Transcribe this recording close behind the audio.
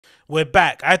We're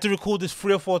back. I had to record this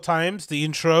 3 or 4 times, the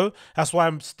intro. That's why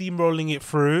I'm steamrolling it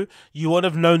through. You would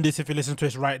have known this if you listen to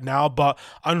it right now, but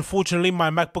unfortunately, my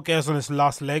MacBook Air is on its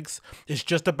last legs. It's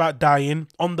just about dying,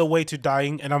 on the way to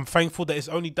dying, and I'm thankful that it's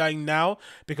only dying now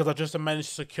because I just managed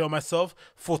to secure myself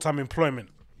full-time employment.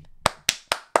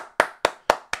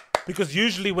 Because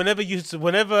usually whenever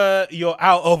you're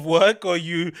out of work or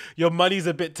your money's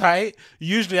a bit tight,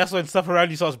 usually that's when stuff around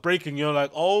you starts breaking. You're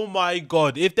like, oh my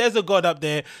God, if there's a God up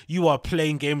there, you are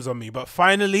playing games on me. But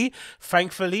finally,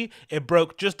 thankfully, it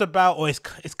broke just about, or it's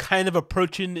kind of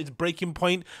approaching its breaking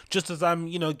point, just as I'm,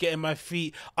 getting my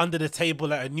feet under the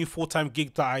table at a new full-time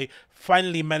gig that I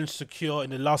finally managed to secure in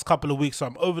the last couple of weeks. So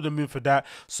I'm over the moon for that.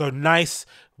 So nice,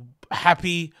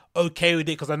 happy, okay with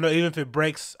it, because I know even if it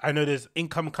breaks, I know there's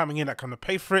income coming in that can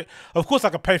pay for it. Of course, I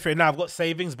can pay for it now. I've got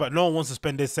savings, but no one wants to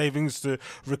spend their savings to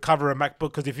recover a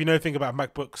MacBook, because if you know anything about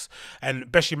MacBooks, and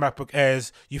especially MacBook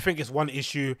Airs, you think it's one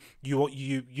issue,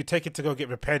 you take it to go get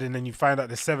repaired, and then you find out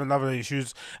there's 7 other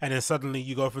issues, and then suddenly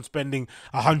you go from spending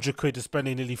 100 quid to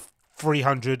spending nearly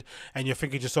 300, and you're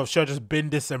thinking to yourself, should I just bin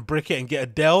this and brick it and get a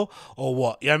Dell or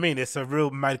what? You know what I mean? It's a real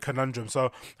mad conundrum.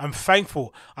 So I'm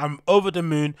thankful. I'm over the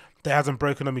moon that hasn't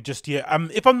broken on me just yet.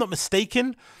 If I'm not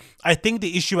mistaken, I think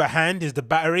the issue at hand is the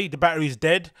battery. The battery is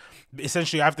dead.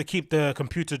 Essentially, I have to keep the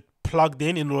computer plugged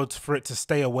in order for it to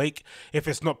stay awake. If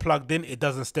it's not plugged in, it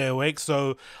doesn't stay awake.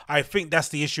 So I think that's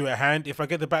the issue at hand. If I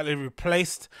get the battery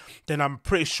replaced, then I'm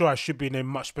pretty sure I should be in a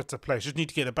much better place. Just need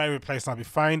to get the battery replaced and I'll be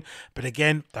fine. But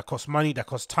again, that costs money, that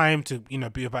costs time to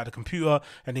be about the computer,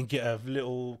 and then get a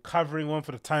little covering one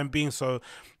for the time being. So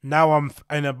now I'm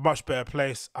in a much better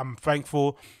place. I'm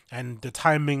thankful, and the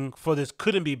timing for this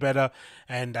couldn't be better,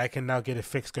 and I can now get it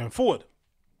fixed going forward.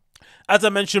 As I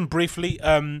mentioned briefly,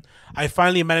 I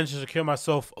finally managed to secure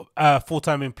myself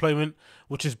full-time employment,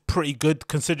 which is pretty good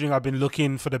considering I've been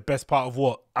looking for the best part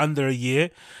of under a year.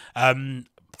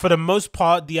 For the most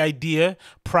part, the idea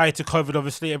prior to COVID,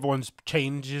 obviously, everyone's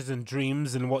changes and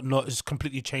dreams and whatnot is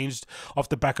completely changed off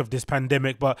the back of this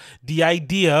pandemic. But the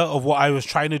idea of what I was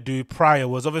trying to do prior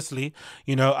was obviously,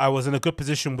 I was in a good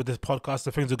position with this podcast.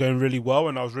 The things were going really well,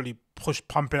 and I was really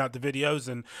pumping out the videos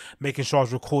and making sure I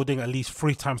was recording at least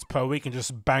 3 times per week and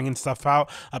just banging stuff out,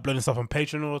 uploading stuff on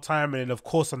Patreon all the time. And then, of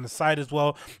course, on the side as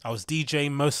well, I was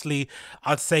DJing mostly.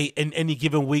 I'd say in any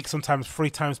given week, sometimes 3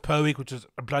 times per week, which is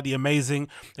bloody amazing.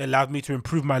 It allowed me to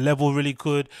improve my level really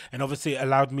good, and obviously it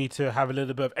allowed me to have a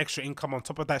little bit of extra income on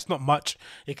top of that. It's not much.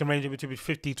 It can range in between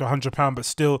 £50 to £100, but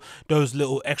still those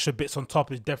little extra bits on top,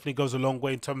 it definitely goes a long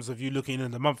way in terms of you looking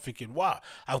in the month thinking, wow,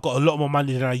 I've got a lot more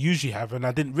money than I usually have. And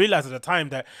I didn't realize at the time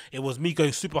that it was me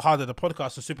going super hard at the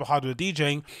podcast and super hard with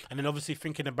DJing, and then obviously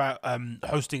thinking about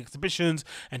hosting exhibitions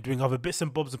and doing other bits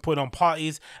and bobs and putting on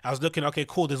parties. I was looking, okay,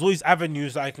 cool, there's all these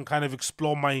avenues that I can kind of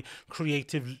explore my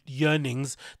creative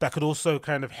yearnings that could also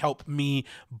kind of help me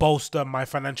bolster my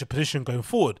financial position going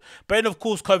forward. But then of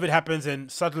course COVID happens,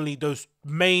 and suddenly those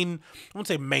I won't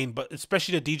say main, but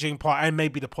especially the DJing part and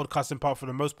maybe the podcasting part for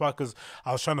the most part, because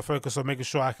I was trying to focus on making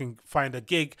sure I can find a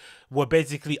gig, were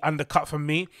basically undercut for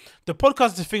me. The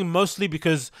podcasting thing mostly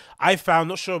because I found,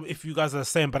 not sure if you guys are the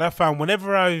same, but I found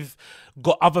whenever I've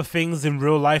got other things in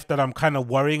real life that I'm kind of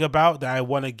worrying about, that I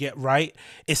want to get right,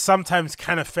 it sometimes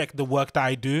can affect the work that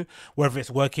I do, whether it's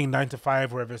working 9 to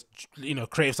 5, whether it's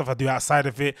creative stuff I do outside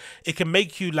of it. It can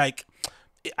make you like,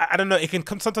 I don't know, it can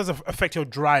sometimes affect your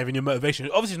drive and your motivation.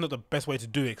 Obviously, it's not the best way to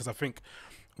do it, because I think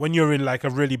when you're in like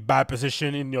a really bad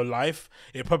position in your life,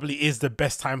 it probably is the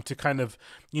best time to kind of,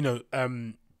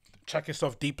 check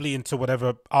yourself deeply into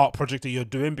whatever art project that you're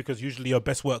doing, because usually your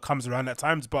best work comes around at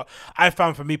times. But I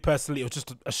found for me personally, it was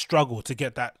just a struggle to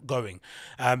get that going.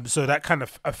 So that kind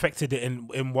of affected it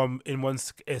in one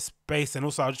space. And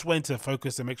also I just wanted to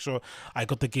focus and make sure I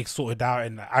got the gig sorted out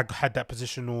and I had that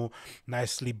position all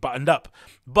nicely buttoned up.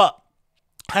 But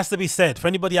has to be said, for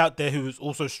anybody out there who's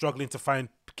also struggling to find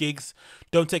gigs,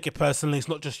 don't take it personally. It's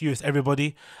not just you, it's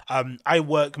everybody. I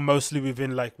work mostly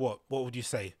within like, what would you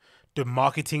say, the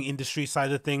marketing industry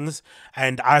side of things,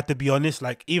 and I have to be honest,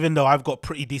 like, even though I've got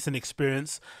pretty decent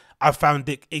experience, I found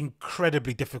it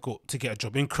incredibly difficult to get a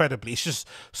job. Incredibly. It's just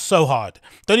so hard.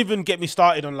 Don't even get me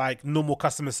started on like normal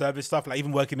customer service stuff, like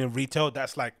even working in retail.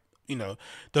 That's like,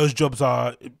 those jobs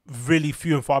are really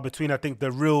few and far between. I think the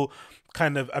real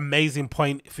kind of amazing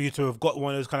point for you to have got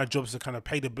one of those kind of jobs to kind of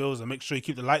pay the bills and make sure you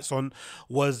keep the lights on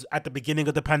was at the beginning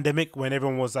of the pandemic, when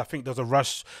everyone was, I think there was a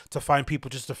rush to find people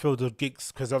just to fill the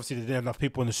gigs, because obviously they didn't have enough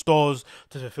people in the stores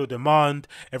to fulfill demand.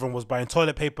 Everyone was buying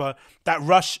toilet paper. That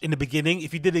rush in the beginning,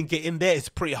 if you didn't get in there, it's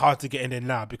pretty hard to get in there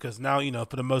now, because now,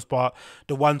 for the most part,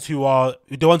 the ones who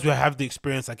have the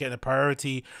experience are getting a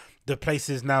priority. the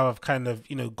places now have kind of,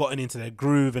 gotten into their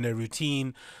groove and their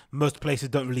routine. Most places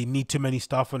don't really need too many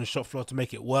staff on the shop floor to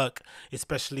make it work,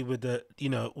 especially with the,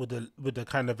 with the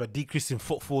kind of a decrease in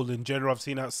footfall in general I've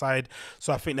seen outside.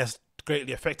 So I think that's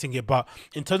greatly affecting it. But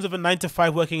in terms of a 9 to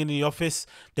 5 working in the office,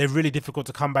 they're really difficult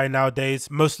to come by nowadays.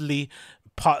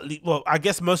 I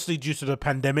guess mostly due to the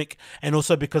pandemic, and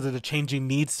also because of the changing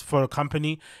needs for a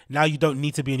company. Now you don't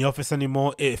need to be in the office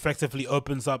anymore. It effectively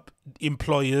opens up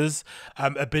employers'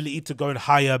 ability to go and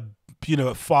hire,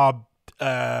 far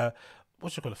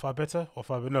what should I call it, far better or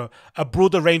far, no, a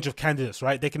broader range of candidates,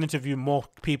 right? They can interview more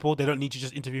people. They don't need to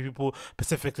just interview people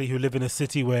specifically who live in a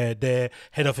city where their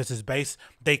head office is based.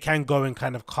 They can go and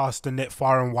kind of cast the net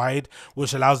far and wide,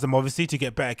 which allows them obviously to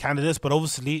get better candidates, but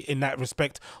obviously in that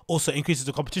respect also increases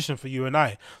the competition for you and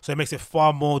I. So it makes it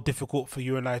far more difficult for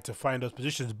you and I to find those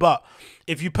positions. But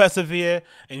if you persevere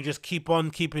and you just keep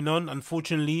on keeping on,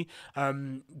 unfortunately,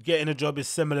 getting a job is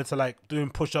similar to like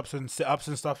doing push-ups and sit-ups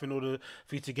and stuff in order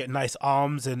for you to get nice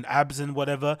arms and abs and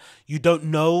whatever. You don't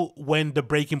know when the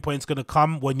breaking point is going to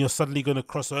come, when you're suddenly going to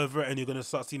cross over and you're going to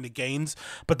start seeing the gains.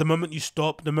 But the moment you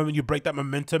stop, the moment you break that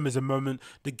momentum is the moment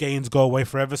the gains go away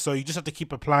forever. So you just have to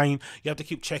keep applying. You have to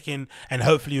keep checking and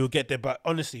hopefully you'll get there. But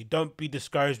honestly, don't be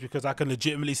discouraged, because I can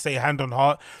legitimately say, hand on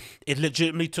heart, it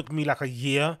legitimately took me like a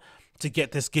year to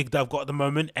get this gig that I've got at the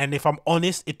moment. And if I'm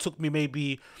honest, it took me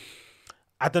maybe,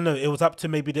 I don't know, it was up to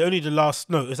maybe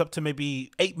it was up to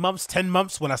maybe 8 months, 10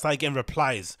 months when I started getting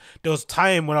replies. There was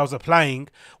time when I was applying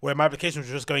where my application was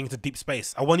just going into deep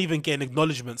space. I wasn't even getting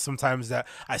acknowledgements sometimes that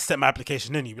I sent my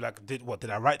application in. You'd be like, did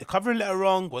I write the covering letter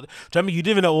wrong? What? Do you know what I mean? You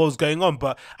didn't even know what was going on,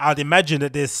 but I'd imagine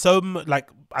that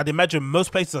I'd imagine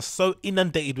most places are so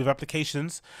inundated with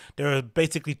applications. There are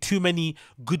basically too many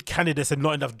good candidates and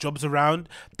not enough jobs around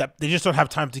that they just don't have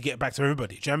time to get back to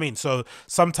everybody. Do you know what I mean? So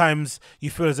sometimes you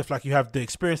feel as if like you have the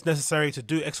experience necessary to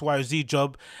do X, Y, or Z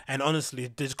job, and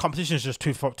honestly, the competition is just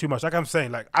too much. Like I'm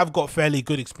saying, like I've got fairly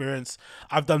good experience.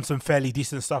 I've done some fairly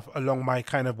decent stuff along my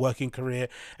kind of working career,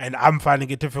 and I'm finding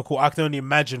it difficult. I can only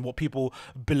imagine what people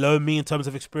below me in terms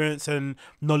of experience and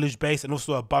knowledge base, and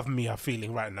also above me, are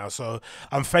feeling right now. So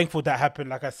I'm thankful that happened.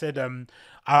 Like I said,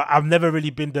 I've never really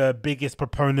been the biggest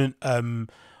proponent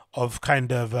of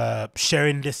kind of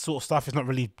sharing this sort of stuff. It's not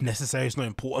really necessary, it's not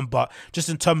important, but just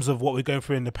in terms of what we're going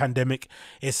through in the pandemic,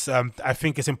 it's I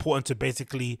think it's important to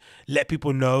basically let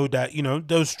people know that,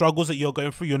 those struggles that you're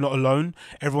going through, you're not alone.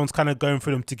 Everyone's kind of going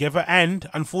through them together, and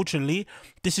unfortunately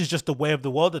this is just the way of the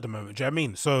world at the moment. Do you know what I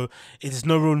mean? So it's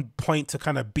no real point to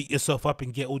kind of beat yourself up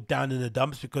and get all down in the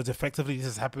dumps, because effectively this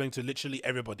is happening to literally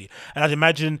everybody. And I'd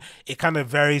imagine it kind of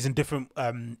varies in different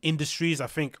industries. I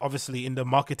think obviously in the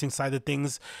marketing side of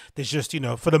things, there's just,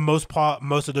 for the most part,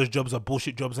 most of those jobs are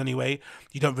bullshit jobs anyway.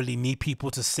 You don't really need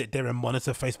people to sit there and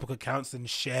monitor Facebook accounts and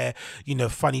share,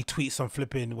 funny tweets on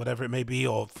flipping whatever it may be,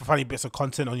 or funny bits of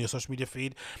content on your social media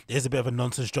feed. There's a bit of a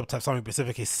nonsense job to have something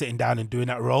specific is sitting down and doing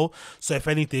that role. So if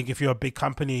anything, if you're a big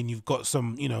company and you've got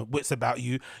some, wits about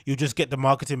you, you just get the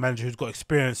marketing manager who's got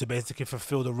experience to basically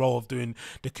fulfill the role of doing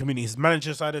the communities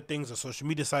manager side of things, the social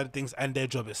media side of things, and their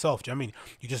job itself. Do you know what I mean?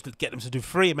 You just get them to do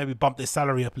free and maybe bump their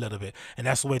salary up a little bit, and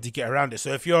that's the way to get around it.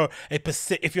 So if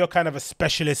you're kind of a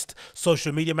specialist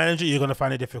social media manager, you're going to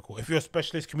find it difficult. If you're a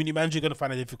specialist community manager, you're going to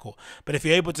find it difficult. But if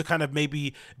you're able to kind of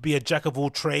maybe be a jack of all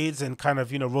trades and kind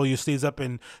of, roll your sleeves up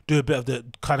and do a bit of the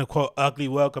kind of quote ugly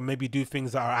work, and maybe do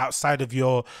things that are outside of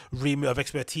your remit of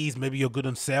expertise, maybe you're good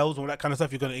on sales, all that kind of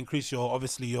stuff, you're going to increase your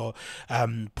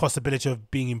possibility of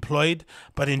being employed.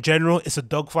 But in general, it's a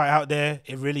dogfight out there.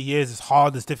 It really is. It's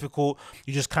hard. It's difficult.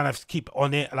 You just kind of keep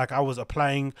on it. Like I was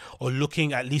applying or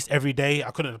looking at least every day.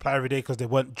 I couldn't apply every day because there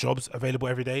weren't jobs available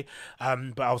every day.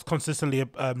 But I was consistently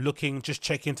looking, just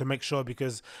checking to make sure,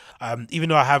 because even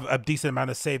though I have a decent amount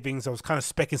of savings, I was kind of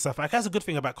specking stuff. Like that's a good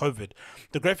thing about COVID.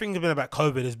 The great thing about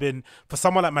COVID has been, for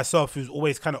someone like myself who's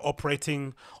always kind of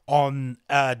operating on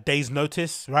day's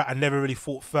notice, right? I never really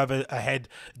thought further ahead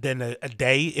than a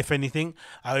day, if anything.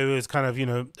 I was kind of,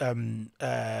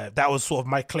 that was sort of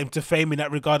my claim to fame in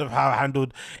that regard of how I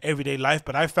handled everyday life.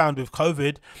 But I found with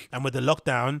COVID and with the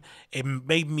lockdown, it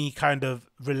made me kind of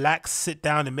relax, sit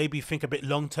down, and maybe think a bit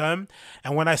long term.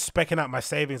 And when I specking out my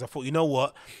savings, I thought, you know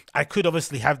what, I could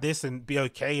obviously have this and be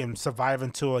okay and survive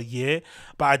until a year,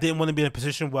 but I didn't want to be in a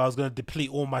position where I was going to deplete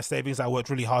all my savings I worked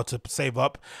really hard to save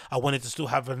up. I wanted to still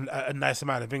have a nice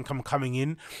amount of income coming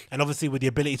in, and obviously with the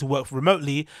ability to work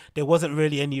remotely, there wasn't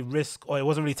really any risk, or it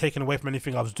wasn't really taken away from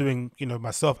anything I was doing,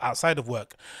 myself outside of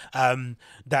work,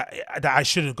 that I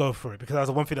shouldn't go for it, because that was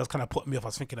the one thing that was kind of putting me off. I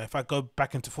was thinking, if I go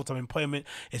back into full-time employment.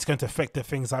 It's going to affect the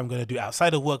things I'm going to do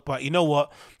outside of work. But you know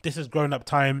what? This is grown up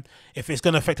time. If it's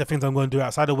going to affect the things I'm going to do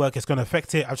outside of work, it's going to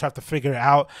affect it. I just have to figure it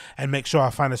out and make sure I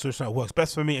find a solution that works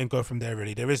best for me and go from there,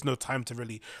 really. There is no time to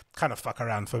really kind of fuck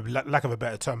around, for lack of a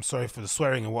better term. Sorry for the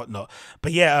swearing and whatnot.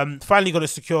 But yeah, finally got it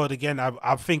secured again.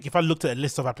 I think if I looked at a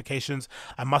list of applications,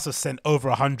 I must have sent over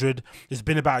 100. It's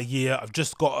been about a year. I've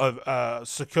just got a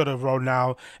secured a role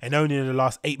now, and only in the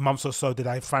last 8 months or so did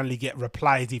I finally get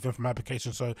replies even from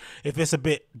applications. So if it's a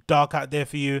bit dark out there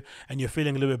for you and you're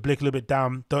feeling a little bit bleak, a little bit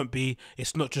down, don't be.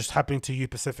 It's not just happening to you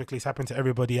specifically, it's happening to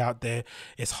everybody out there.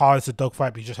 It's hard, as a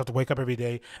dogfight, but you just have to wake up every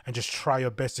day and just try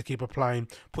your best to keep applying,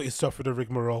 put yourself through the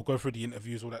rigmarole, go through the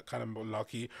interviews, all that kind of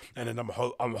malarkey. And then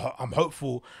I'm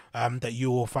hopeful that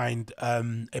you will find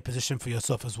a position for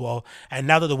yourself as well. And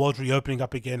now that the world's reopening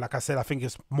up again, like I said, I think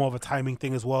it's more of a timing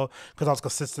thing as well, because I was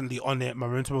consistently on it, my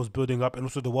momentum was building up, and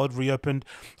also the world reopened.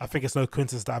 I think it's no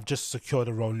coincidence that I've just secured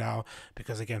a role now,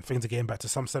 because again, things are getting back to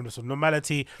some semblance of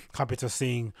normality, compared to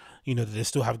seeing, you know, that they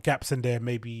still have gaps in there,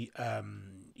 maybe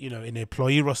you know, in the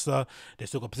employee roster. They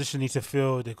still got position needs to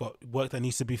fill, they've got work that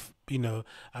needs to be, you know,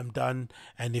 done.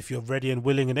 And if you're ready and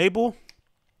willing and able,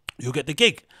 you'll get the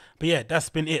gig. But yeah, that's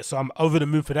been it. So I'm over the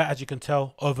moon for that, as you can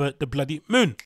tell, over the bloody moon.